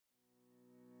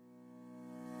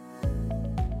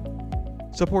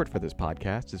Support for this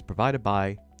podcast is provided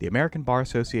by the American Bar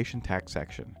Association Tax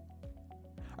Section.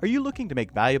 Are you looking to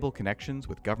make valuable connections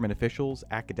with government officials,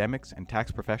 academics, and tax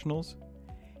professionals?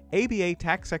 ABA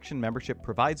Tax Section membership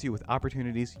provides you with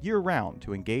opportunities year-round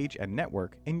to engage and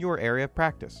network in your area of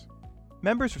practice.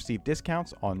 Members receive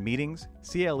discounts on meetings,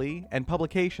 CLE, and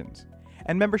publications,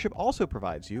 and membership also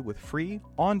provides you with free,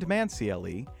 on-demand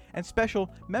CLE and special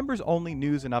members-only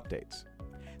news and updates.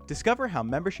 Discover how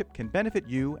membership can benefit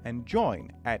you and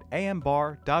join at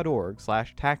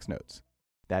ambar.org/taxnotes.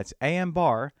 That's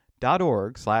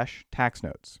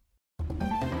ambar.org/taxnotes.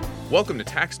 Welcome to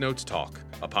Tax Notes Talk,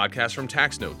 a podcast from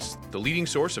Tax Notes, the leading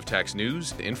source of tax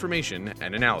news, information,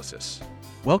 and analysis.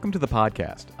 Welcome to the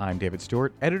podcast. I'm David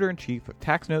Stewart, Editor-in-Chief of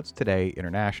Tax Notes Today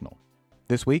International.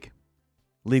 This week,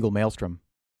 legal maelstrom.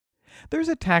 There's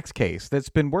a tax case that's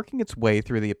been working its way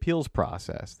through the appeals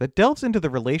process that delves into the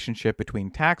relationship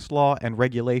between tax law and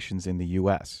regulations in the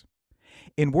U.S.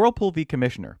 In Whirlpool v.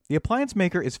 Commissioner, the appliance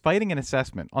maker is fighting an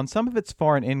assessment on some of its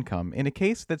foreign income in a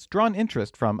case that's drawn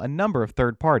interest from a number of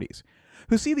third parties,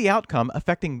 who see the outcome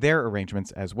affecting their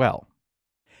arrangements as well.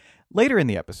 Later in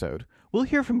the episode, we'll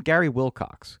hear from Gary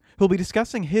Wilcox, who'll be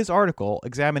discussing his article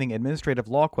examining administrative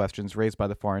law questions raised by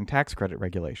the foreign tax credit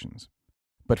regulations.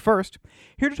 But first,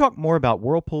 here to talk more about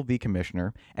Whirlpool v.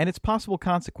 Commissioner and its possible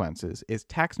consequences is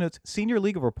TaxNote's senior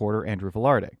legal reporter, Andrew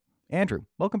Velarde. Andrew,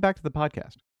 welcome back to the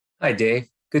podcast. Hi, Dave.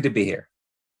 Good to be here.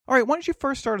 All right, why don't you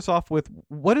first start us off with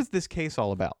what is this case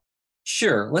all about?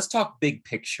 Sure. Let's talk big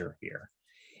picture here.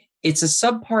 It's a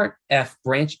Subpart F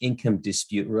branch income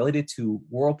dispute related to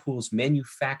Whirlpool's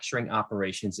manufacturing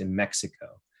operations in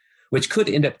Mexico, which could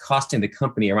end up costing the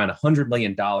company around $100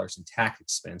 million in tax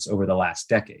expense over the last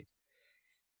decade.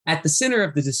 At the center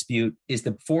of the dispute is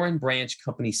the Foreign Branch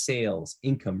Company Sales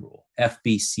Income Rule,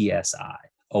 FBCSI,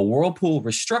 a Whirlpool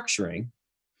restructuring,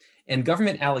 and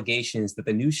government allegations that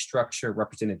the new structure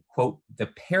represented, quote, the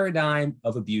paradigm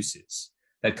of abuses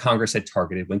that Congress had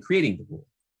targeted when creating the rule.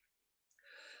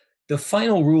 The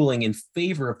final ruling in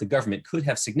favor of the government could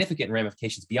have significant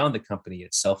ramifications beyond the company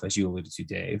itself, as you alluded to,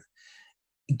 Dave,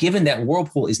 given that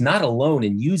Whirlpool is not alone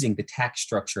in using the tax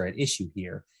structure at issue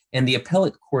here, and the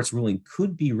appellate court's ruling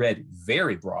could be read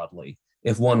very broadly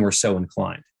if one were so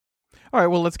inclined. All right,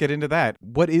 well, let's get into that.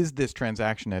 What is this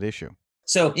transaction at issue?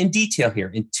 So in detail here,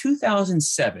 in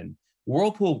 2007,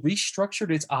 Whirlpool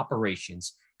restructured its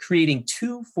operations, creating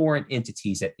two foreign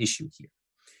entities at issue here.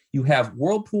 You have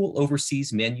Whirlpool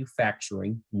Overseas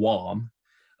Manufacturing, WOM,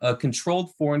 a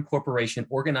controlled foreign corporation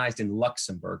organized in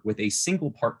Luxembourg with a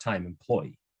single part-time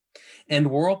employee, and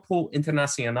Whirlpool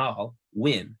International,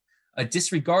 WIN, a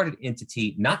disregarded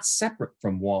entity not separate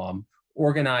from WOM,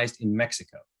 organized in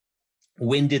Mexico.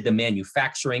 WIN did the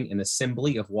manufacturing and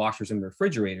assembly of washers and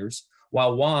refrigerators,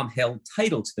 while WOM held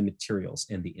title to the materials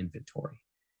and the inventory.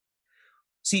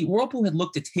 See, Whirlpool had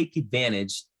looked to take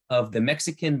advantage of the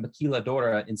Mexican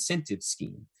Maquiladora incentive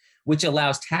scheme, which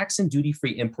allows tax and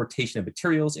duty-free importation of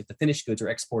materials if the finished goods are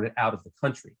exported out of the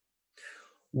country.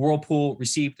 Whirlpool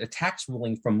received a tax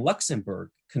ruling from Luxembourg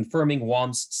confirming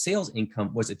WOM's sales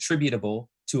income was attributable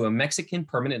to a Mexican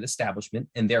permanent establishment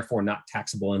and therefore not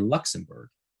taxable in Luxembourg.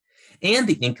 And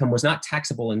the income was not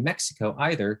taxable in Mexico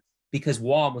either because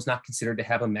WOM was not considered to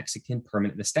have a Mexican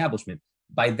permanent establishment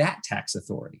by that tax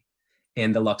authority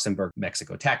and the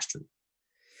Luxembourg-Mexico tax treaty.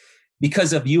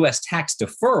 Because of U.S. tax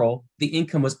deferral, the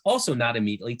income was also not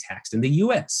immediately taxed in the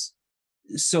U.S.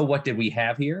 So what did we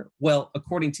have here? Well,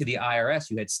 according to the IRS,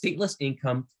 you had stateless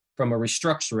income from a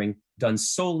restructuring done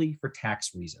solely for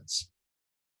tax reasons.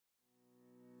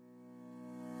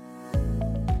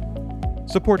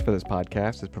 Support for this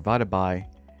podcast is provided by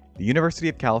the University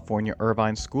of California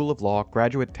Irvine School of Law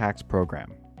Graduate Tax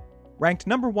Program. Ranked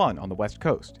number 1 on the West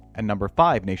Coast and number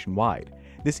 5 nationwide,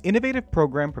 this innovative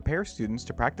program prepares students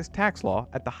to practice tax law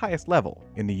at the highest level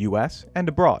in the U.S. and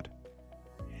abroad.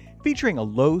 Featuring a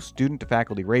low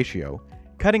student-to-faculty ratio,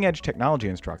 cutting-edge technology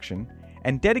instruction,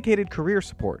 and dedicated career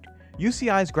support,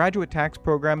 UCI's graduate tax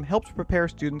program helps prepare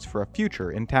students for a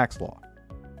future in tax law.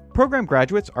 Program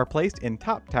graduates are placed in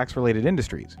top tax-related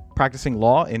industries, practicing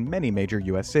law in many major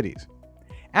U.S. cities.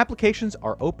 Applications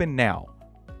are open now.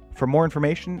 For more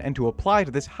information and to apply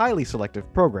to this highly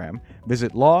selective program,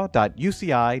 visit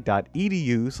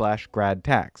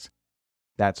law.uci.edu/gradtax.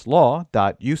 That's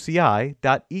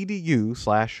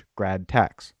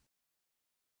law.uci.edu/gradtax.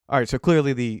 All right, so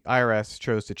clearly the IRS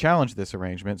chose to challenge this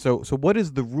arrangement. So what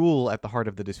is the rule at the heart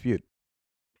of the dispute?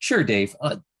 Sure, Dave.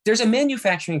 There's a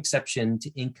manufacturing exception to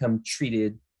income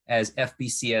treated as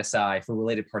FBCSI for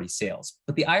related party sales,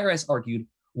 but the IRS argued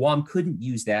WOM couldn't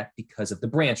use that because of the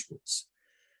branch rules.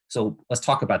 So let's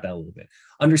talk about that a little bit.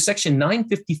 Under Section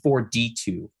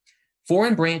 954D2,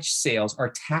 foreign branch sales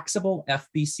are taxable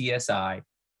FBCSI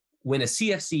when a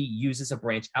CFC uses a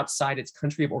branch outside its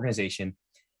country of organization,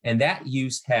 and that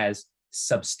use has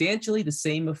substantially the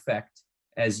same effect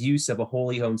as use of a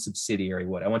wholly owned subsidiary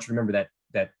would. I want you to remember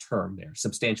that term there,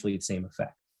 substantially the same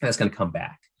effect. And that's going to come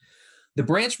back. The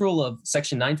branch rule of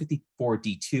Section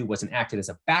 954D2 was enacted as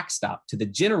a backstop to the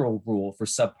general rule for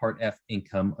Subpart F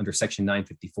income under Section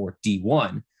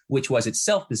 954D1, which was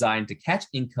itself designed to catch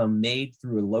income made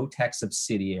through a low-tax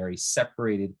subsidiary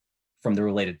separated from the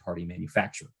related party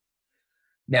manufacturer.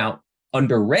 Now,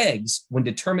 under regs, when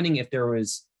determining if there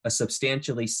was a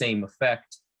substantially same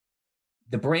effect,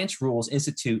 the branch rules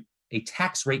institute a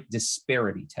tax rate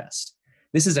disparity test.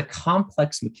 This is a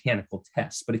complex mechanical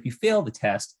test, but if you fail the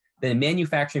test, then a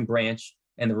manufacturing branch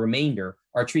and the remainder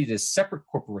are treated as separate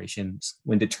corporations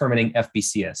when determining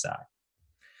FBCSI.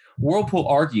 Whirlpool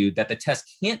argued that the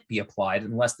test can't be applied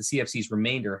unless the CFC's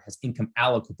remainder has income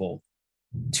allocable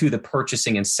to the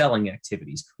purchasing and selling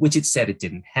activities, which it said it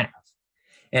didn't have.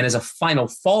 And as a final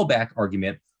fallback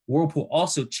argument, Whirlpool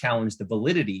also challenged the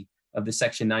validity of the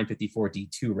Section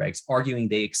 954D2 regs, arguing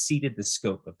they exceeded the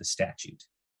scope of the statute.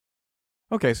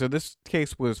 Okay, so this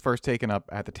case was first taken up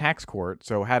at the tax court.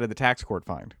 So how did the tax court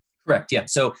find? Correct, yeah.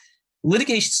 So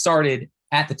litigation started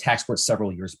at the tax court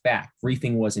several years back.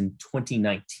 Briefing was in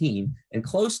 2019, and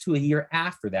close to a year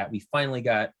after that, we finally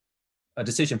got a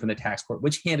decision from the tax court,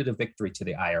 which handed a victory to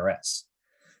the IRS.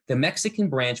 The Mexican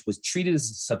branch was treated as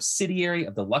a subsidiary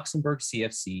of the Luxembourg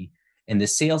CFC, and the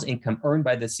sales income earned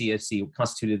by the CFC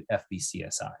constituted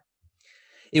FBCSI.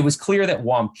 It was clear that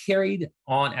WOM carried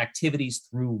on activities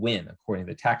through WIN, according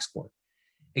to the tax court.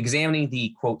 Examining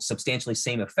the, quote, substantially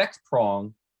same effect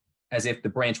prong as if the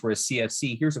branch were a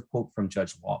CFC, here's a quote from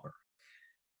Judge Lauber.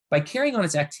 By carrying on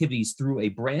its activities through a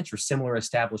branch or similar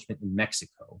establishment in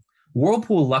Mexico,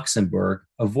 Whirlpool Luxembourg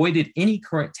avoided any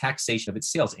current taxation of its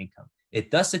sales income.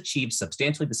 It thus achieved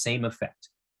substantially the same effect,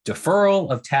 deferral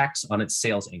of tax on its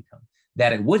sales income,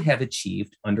 that it would have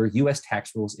achieved under U.S.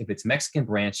 tax rules if its Mexican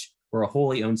branch were a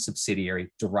wholly owned subsidiary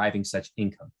deriving such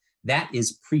income. That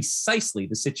is precisely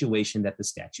the situation that the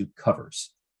statute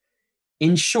covers.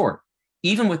 In short,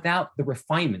 even without the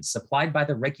refinements supplied by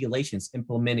the regulations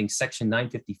implementing Section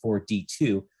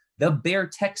 954D2, the bare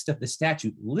text of the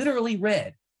statute, literally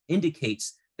read,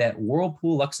 indicates that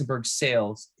Whirlpool Luxembourg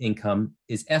sales income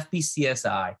is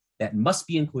FBCSI that must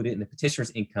be included in the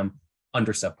petitioner's income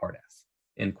under Subpart F,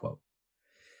 end quote.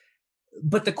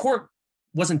 But the court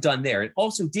wasn't done there. It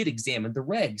also did examine the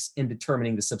regs in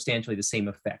determining the substantially the same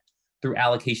effect through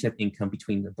allocation of income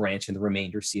between the branch and the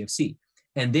remainder CFC,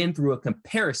 and then through a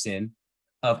comparison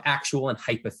of actual and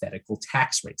hypothetical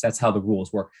tax rates. That's how the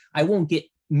rules work. I won't get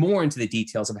more into the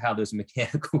details of how those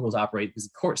mechanical rules operate because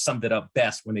the court summed it up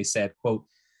best when they said, quote,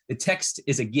 the text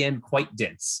is again quite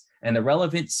dense, and the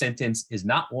relevant sentence is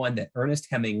not one that Ernest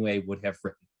Hemingway would have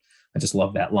written. I just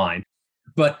love that line.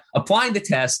 But applying the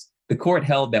test, the court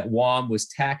held that WOM was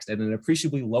taxed at an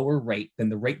appreciably lower rate than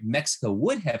the rate Mexico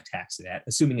would have taxed it at,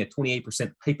 assuming a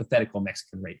 28% hypothetical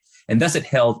Mexican rate. And thus it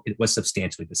held it was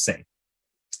substantially the same.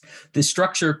 The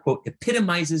structure, quote,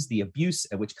 epitomizes the abuse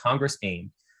at which Congress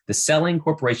aimed. The selling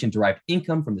corporation derived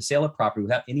income from the sale of property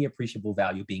without any appreciable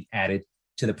value being added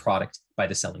to the product by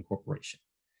the selling corporation.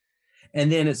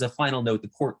 And then as a final note, the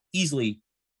court easily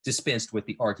dispensed with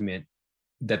the argument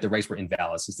that the regs were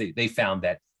invalid, since they found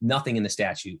that nothing in the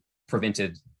statute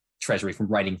prevented Treasury from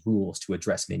writing rules to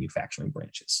address manufacturing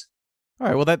branches. All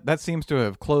right, well, that seems to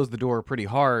have closed the door pretty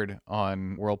hard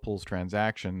on Whirlpool's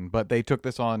transaction, but they took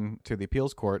this on to the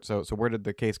appeals court. So where did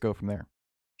the case go from there?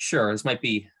 Sure, this might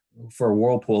be for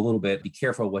Whirlpool a little bit. Be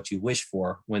careful what you wish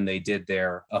for when they did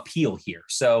their appeal here.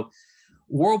 So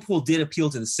Whirlpool did appeal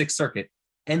to the Sixth Circuit,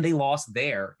 and they lost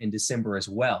there in December as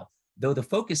well, though the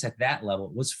focus at that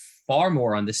level was far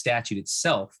more on the statute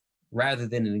itself rather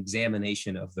than an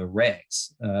examination of the regs,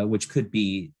 which could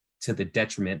be to the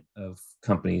detriment of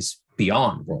companies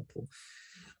beyond Whirlpool.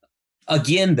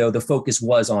 Again, though, the focus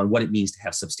was on what it means to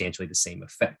have substantially the same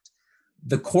effect.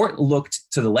 The court looked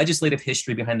to the legislative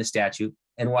history behind the statute,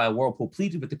 and while Whirlpool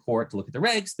pleaded with the court to look at the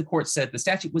regs, the court said the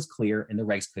statute was clear and the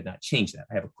regs could not change that.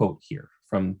 I have a quote here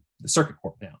from the circuit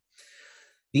court now.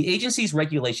 The agency's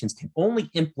regulations can only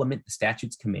implement the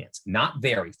statute's commands, not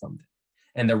vary from them.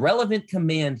 And the relevant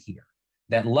command here,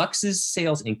 that Lux's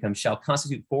sales income shall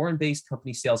constitute foreign-based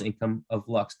company sales income of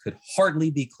Lux, could hardly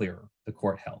be clearer, the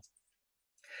court held.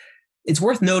 It's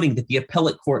worth noting that the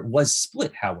appellate court was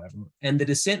split, however, and the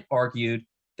dissent argued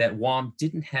that WOM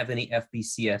didn't have any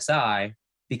FBCSI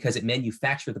because it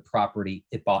manufactured the property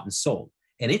it bought and sold,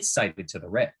 and it cited to the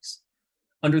regs.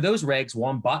 Under those regs,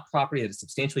 WOM bought property that is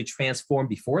substantially transformed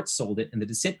before it sold it, and the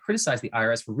dissent criticized the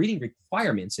IRS for reading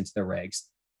requirements into the regs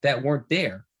that weren't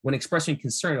there when expressing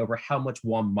concern over how much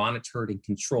WOM monitored and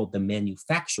controlled the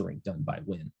manufacturing done by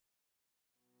WIN.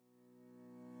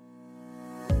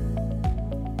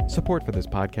 Support for this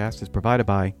podcast is provided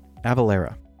by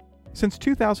Avalara. Since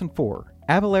 2004,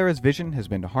 Avalara's vision has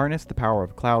been to harness the power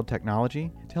of cloud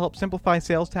technology to help simplify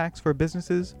sales tax for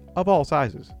businesses of all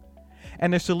sizes.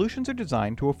 And their solutions are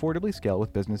designed to affordably scale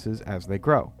with businesses as they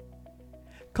grow.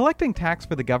 Collecting tax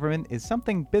for the government is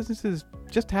something businesses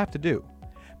just have to do,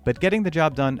 but getting the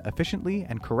job done efficiently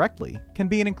and correctly can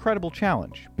be an incredible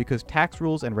challenge because tax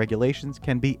rules and regulations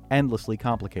can be endlessly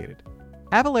complicated.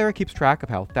 Avalara keeps track of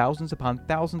how thousands upon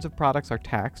thousands of products are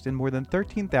taxed in more than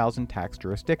 13,000 tax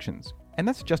jurisdictions, and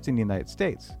that's just in the United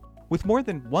States. With more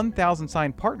than 1,000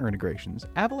 signed partner integrations,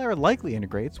 Avalara likely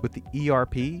integrates with the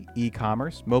ERP,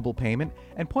 e-commerce, mobile payment,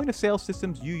 and point-of-sale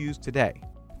systems you use today.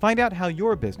 Find out how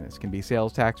your business can be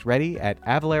sales tax ready at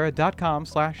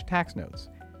avalara.com/taxnotes.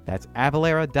 That's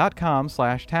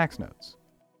avalara.com/taxnotes.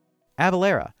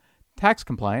 Avalara, tax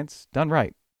compliance done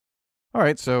right. All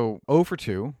right, so 0 for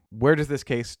 2. Where does this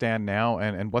case stand now,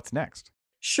 and what's next?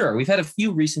 Sure, we've had a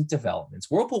few recent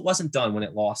developments. Whirlpool wasn't done when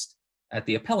it lost at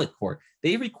the appellate court.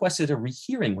 They requested a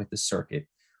rehearing with the circuit,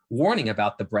 warning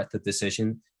about the breadth of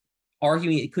decision,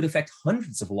 arguing it could affect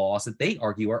hundreds of laws that they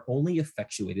argue are only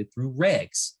effectuated through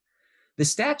regs. The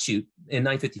statute in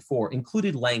 954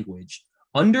 included language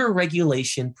under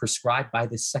regulation prescribed by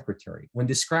the secretary when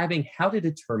describing how to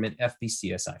determine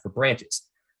FBCSI for branches.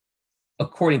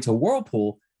 According to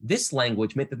Whirlpool, this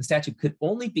language meant that the statute could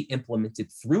only be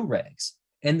implemented through regs,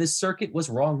 and the circuit was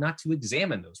wrong not to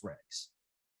examine those regs.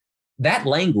 That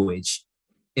language,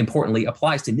 importantly,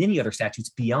 applies to many other statutes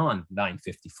beyond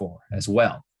 954 as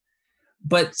well.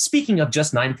 But speaking of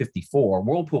just 954,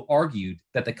 Whirlpool argued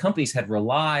that the companies had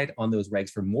relied on those regs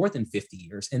for more than 50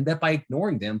 years, and that by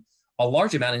ignoring them, a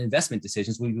large amount of investment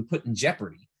decisions would be put in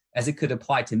jeopardy, as it could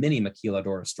apply to many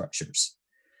maquiladora structures.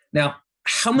 Now,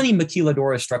 how many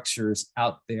maquiladora structures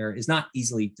out there is not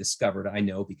easily discovered, I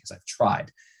know, because I've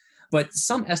tried. But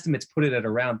some estimates put it at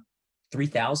around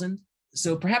 3,000.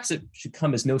 So perhaps it should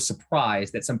come as no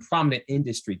surprise that some prominent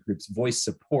industry groups voiced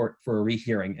support for a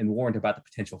rehearing and warned about the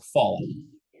potential fallout.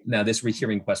 Now, this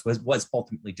rehearing request was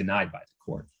ultimately denied by the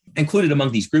court. Included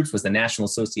among these groups was the National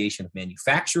Association of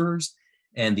Manufacturers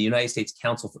and the United States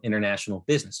Council for International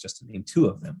Business, just to name two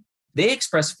of them. They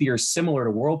expressed fears similar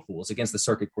to Whirlpool's against the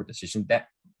circuit court decision that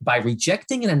by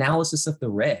rejecting an analysis of the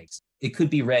regs, it could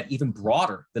be read even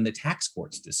broader than the tax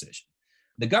court's decision.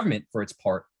 The government, for its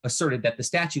part, asserted that the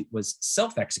statute was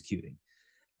self-executing,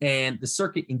 and the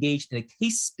circuit engaged in a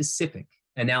case-specific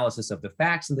analysis of the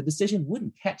facts, and the decision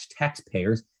wouldn't catch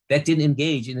taxpayers that didn't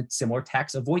engage in a similar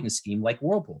tax avoidance scheme like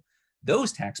Whirlpool.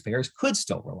 Those taxpayers could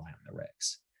still rely on the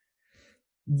regs.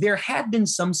 There had been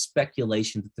some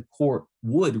speculation that the court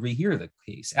would rehear the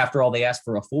case. After all, they asked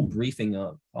for a full briefing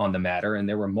on the matter, and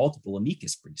there were multiple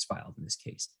amicus briefs filed in this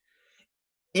case.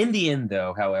 In the end,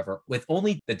 though, however, with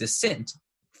only the dissent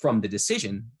from the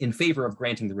decision in favor of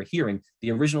granting the rehearing,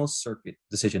 the original circuit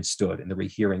decision stood and the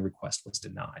rehearing request was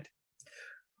denied.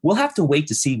 We'll have to wait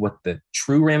to see what the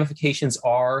true ramifications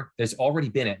are. There's already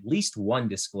been at least one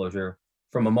disclosure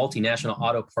from a multinational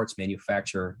auto parts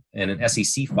manufacturer and an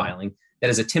SEC filing that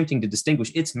is attempting to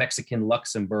distinguish its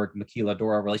Mexican-Luxembourg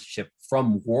maquiladora relationship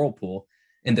from Whirlpool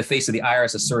in the face of the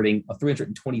IRS asserting a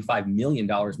 $325 million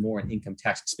more in income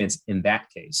tax expense in that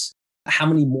case. How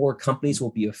many more companies will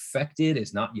be affected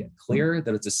is not yet clear,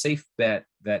 though it's a safe bet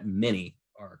that many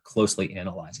are closely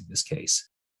analyzing this case.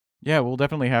 Yeah, we'll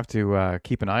definitely have to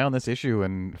keep an eye on this issue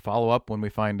and follow up when we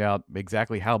find out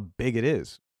exactly how big it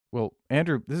is. Well,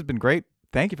 Andrew, this has been great.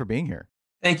 Thank you for being here.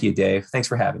 Thank you, Dave. Thanks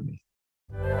for having me.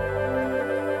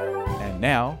 And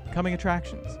now, coming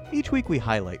attractions. Each week we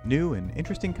highlight new and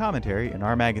interesting commentary in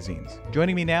our magazines.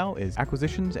 Joining me now is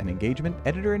Acquisitions and Engagement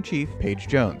Editor-in-Chief, Paige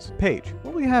Jones. Paige,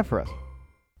 what will you have for us?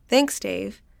 Thanks,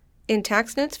 Dave. In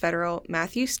Tax Notes Federal,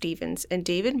 Matthew Stevens and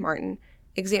David Martin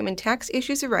examine tax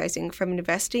issues arising from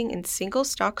investing in single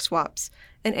stock swaps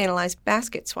and analyze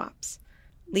basket swaps.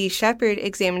 Lee Shepard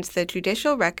examines the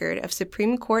judicial record of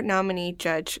Supreme Court nominee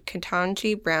Judge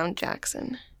Ketanji Brown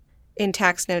Jackson. In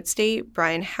Tax Note State,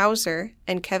 Brian Hauser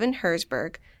and Kevin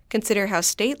Herzberg consider how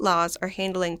state laws are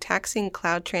handling taxing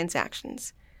cloud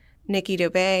transactions. Nikki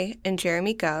Dobay and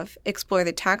Jeremy Gov explore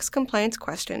the tax compliance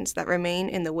questions that remain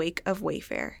in the wake of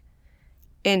Wayfair.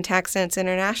 In Tax Notes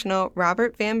International,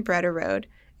 Robert van Brederode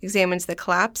examines the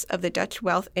collapse of the Dutch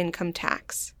wealth income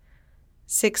tax.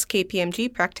 6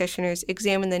 KPMG practitioners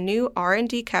examine the new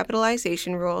R&D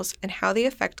capitalization rules and how they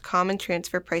affect common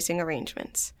transfer pricing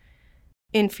arrangements.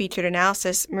 In featured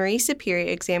analysis, Marie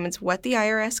Superior examines what the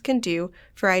IRS can do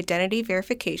for identity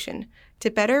verification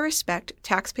to better respect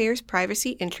taxpayers' privacy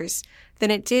interests than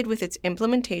it did with its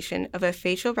implementation of a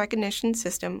facial recognition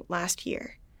system last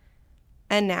year.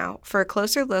 And now, for a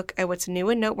closer look at what's new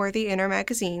and noteworthy in our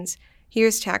magazines,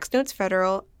 here's Tax Notes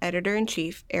Federal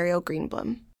Editor-in-Chief Ariel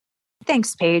Greenblum.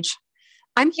 Thanks, Paige.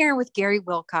 I'm here with Gary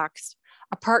Wilcox,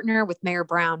 a partner with Mayer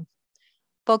Brown.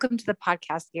 Welcome to the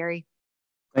podcast, Gary.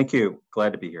 Thank you.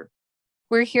 Glad to be here.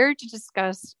 We're here to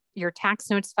discuss your Tax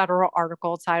Notes Federal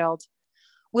article titled,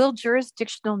 Will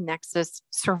Jurisdictional Nexus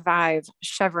Survive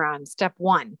Chevron Step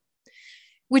 1,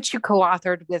 which you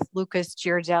co-authored with Lucas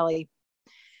Girardelli.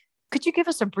 Could you give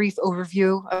us a brief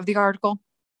overview of the article?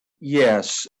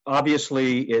 Yes.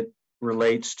 Obviously, it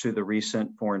relates to the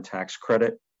recent foreign tax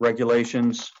credit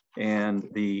regulations and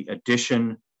the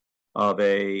addition of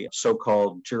a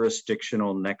so-called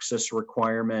jurisdictional nexus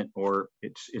requirement, or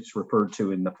it's referred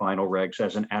to in the final regs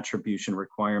as an attribution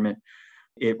requirement.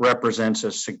 It represents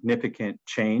a significant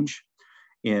change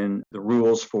in the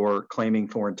rules for claiming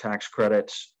foreign tax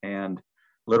credits, and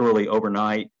literally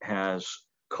overnight has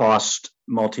cost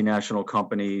multinational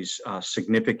companies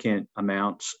significant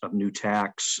amounts of new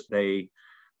tax. They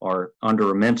are under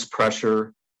immense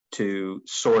pressure to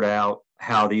sort out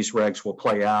how these regs will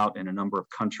play out in a number of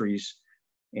countries.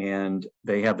 And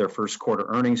they have their first quarter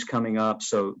earnings coming up.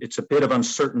 So it's a bit of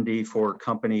uncertainty for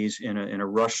companies in a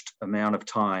rushed amount of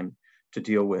time to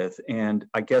deal with. And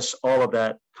I guess all of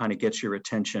that kind of gets your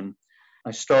attention.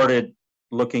 I started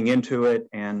looking into it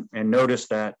and noticed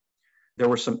that there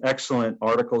were some excellent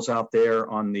articles out there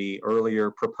on the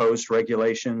earlier proposed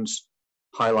regulations,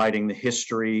 highlighting the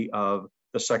history of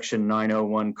the Section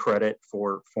 901 credit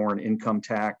for foreign income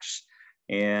tax,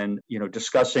 and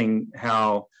discussing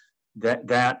how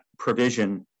that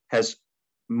provision has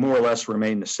more or less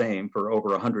remained the same for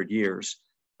over 100 years.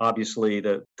 Obviously,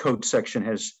 the code section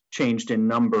has changed in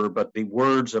number, but the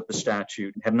words of the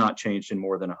statute have not changed in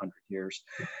more than 100 years.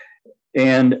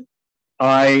 And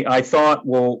I thought,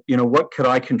 well, what could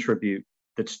I contribute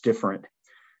that's different?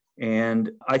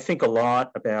 And I think a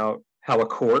lot about how a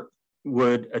court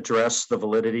would address the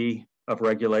validity of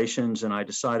regulations. And I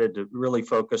decided to really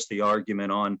focus the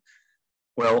argument on,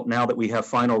 well, now that we have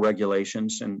final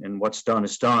regulations and what's done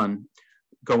is done,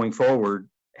 going forward,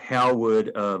 how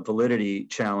would a validity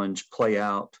challenge play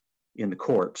out in the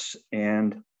courts?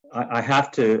 And I have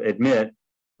to admit,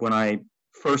 when I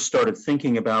first started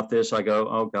thinking about this, I go,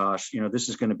 oh gosh, this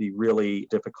is going to be really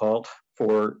difficult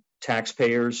for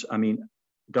taxpayers. I mean,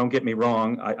 don't get me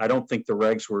wrong. I don't think the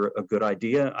regs were a good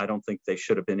idea. I don't think they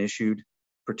should have been issued,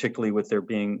 particularly with there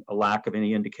being a lack of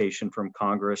any indication from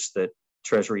Congress that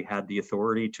Treasury had the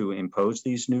authority to impose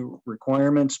these new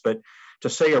requirements. But to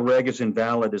say a reg is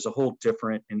invalid is a whole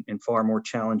different and far more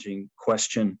challenging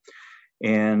question.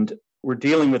 And we're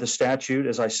dealing with a statute,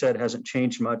 as I said, hasn't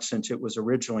changed much since it was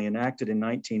originally enacted in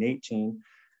 1918.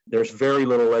 There's very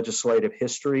little legislative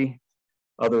history,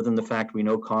 other than the fact we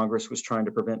know Congress was trying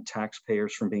to prevent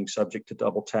taxpayers from being subject to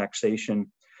double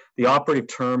taxation. The operative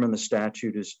term in the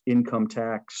statute is income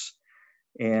tax.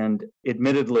 And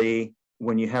admittedly,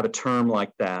 when you have a term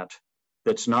like that,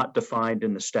 that's not defined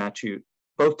in the statute,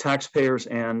 both taxpayers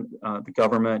and the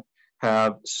government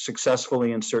have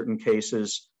successfully, in certain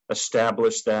cases,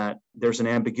 established that there's an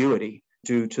ambiguity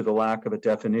due to the lack of a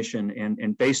definition.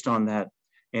 And based on that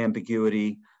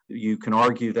ambiguity, you can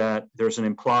argue that there's an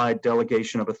implied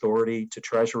delegation of authority to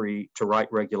Treasury to write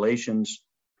regulations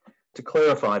to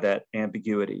clarify that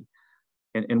ambiguity.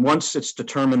 And once it's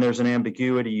determined there's an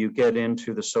ambiguity, you get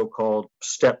into the so-called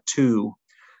step 2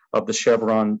 of the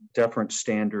Chevron deference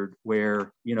standard,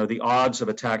 where the odds of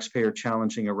a taxpayer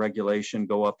challenging a regulation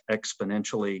go up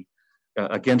exponentially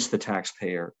against the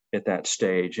taxpayer at that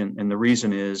stage. And the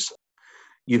reason is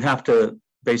you have to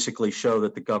basically show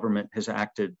that the government has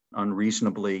acted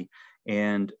unreasonably.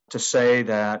 And to say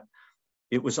that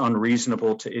it was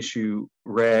unreasonable to issue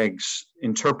regs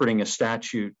interpreting a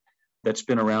statute that's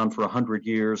been around for 100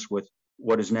 years with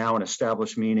what is now an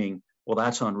established meaning, well,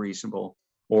 that's unreasonable.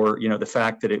 Or, the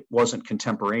fact that it wasn't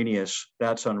contemporaneous,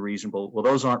 that's unreasonable. Well,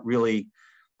 those aren't really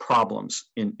problems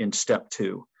in step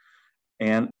 2.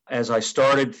 And as I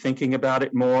started thinking about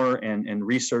it more and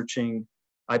researching,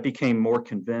 I became more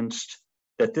convinced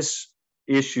that this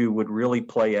issue would really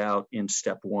play out in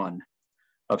step 1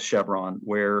 of Chevron,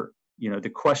 where,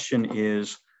 the question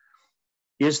is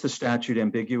the statute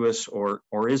ambiguous, or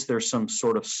is there some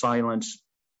sort of silence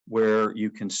where you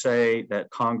can say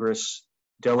that Congress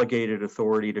delegated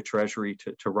authority to Treasury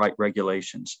to write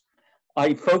regulations.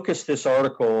 I focused this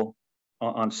article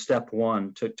on step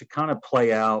one to kind of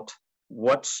play out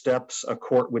what steps a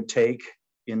court would take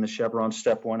in the Chevron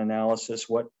step one analysis,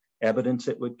 what evidence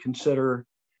it would consider,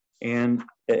 and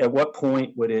at what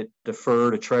point would it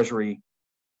defer to Treasury.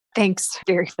 Thanks,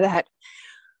 Gary, for that.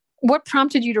 What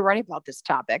prompted you to write about this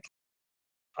topic?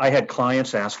 I had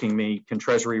clients asking me, can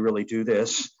Treasury really do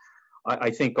this? I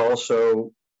think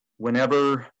also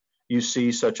whenever you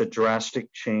see such a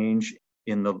drastic change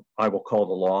in I will call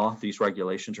the law, these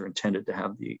regulations are intended to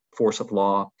have the force of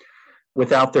law,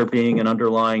 without there being an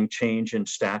underlying change in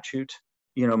statute,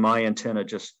 my antenna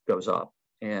just goes up.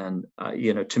 And,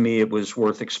 to me, it was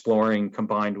worth exploring,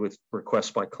 combined with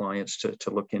requests by clients to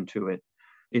look into it.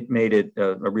 It made it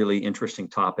a really interesting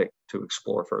topic to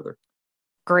explore further.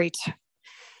 Great.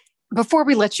 Before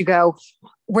we let you go,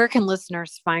 where can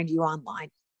listeners find you online?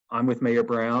 I'm with Mayor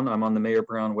Brown. I'm on the Mayor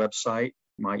Brown website.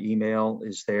 My email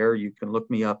is there. You can look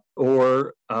me up,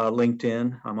 or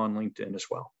LinkedIn. I'm on LinkedIn as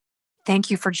well.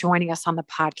 Thank you for joining us on the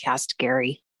podcast,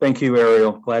 Gary. Thank you,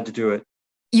 Ariel. Glad to do it.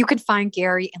 You can find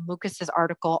Gary and Lucas's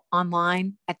article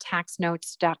online at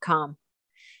taxnotes.com.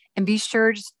 And be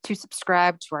sure to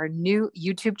subscribe to our new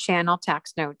YouTube channel,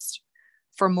 Tax Notes,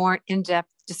 for more in-depth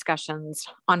discussions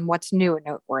on what's new and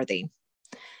noteworthy.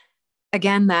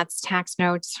 Again, that's Tax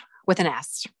Notes with an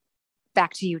S.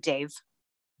 Back to you, Dave.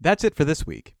 That's it for this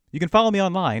week. You can follow me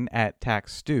online at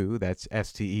TaxStew, that's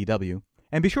STEW,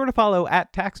 and be sure to follow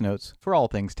at Tax Notes for all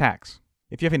things tax.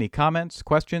 If you have any comments,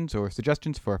 questions, or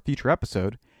suggestions for a future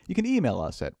episode, you can email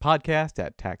us at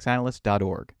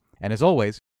podcast@taxanalyst.org. And as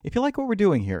always, if you like what we're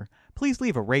doing here, please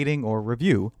leave a rating or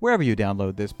review wherever you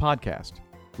download this podcast.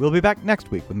 We'll be back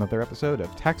next week with another episode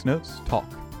of Tax Notes Talk.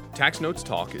 Tax Notes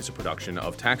Talk is a production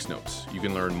of Tax Notes. You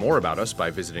can learn more about us by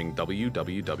visiting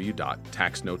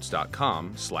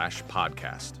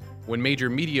www.taxnotes.com/podcast. When major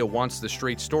media wants the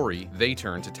straight story, they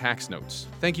turn to Tax Notes.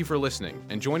 Thank you for listening,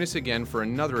 and join us again for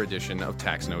another edition of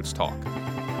Tax Notes Talk.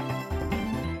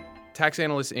 Tax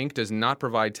Analysts, Inc. does not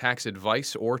provide tax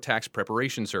advice or tax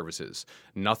preparation services.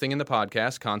 Nothing in the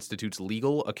podcast constitutes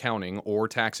legal, accounting, or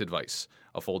tax advice.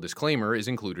 A full disclaimer is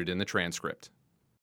included in the transcript.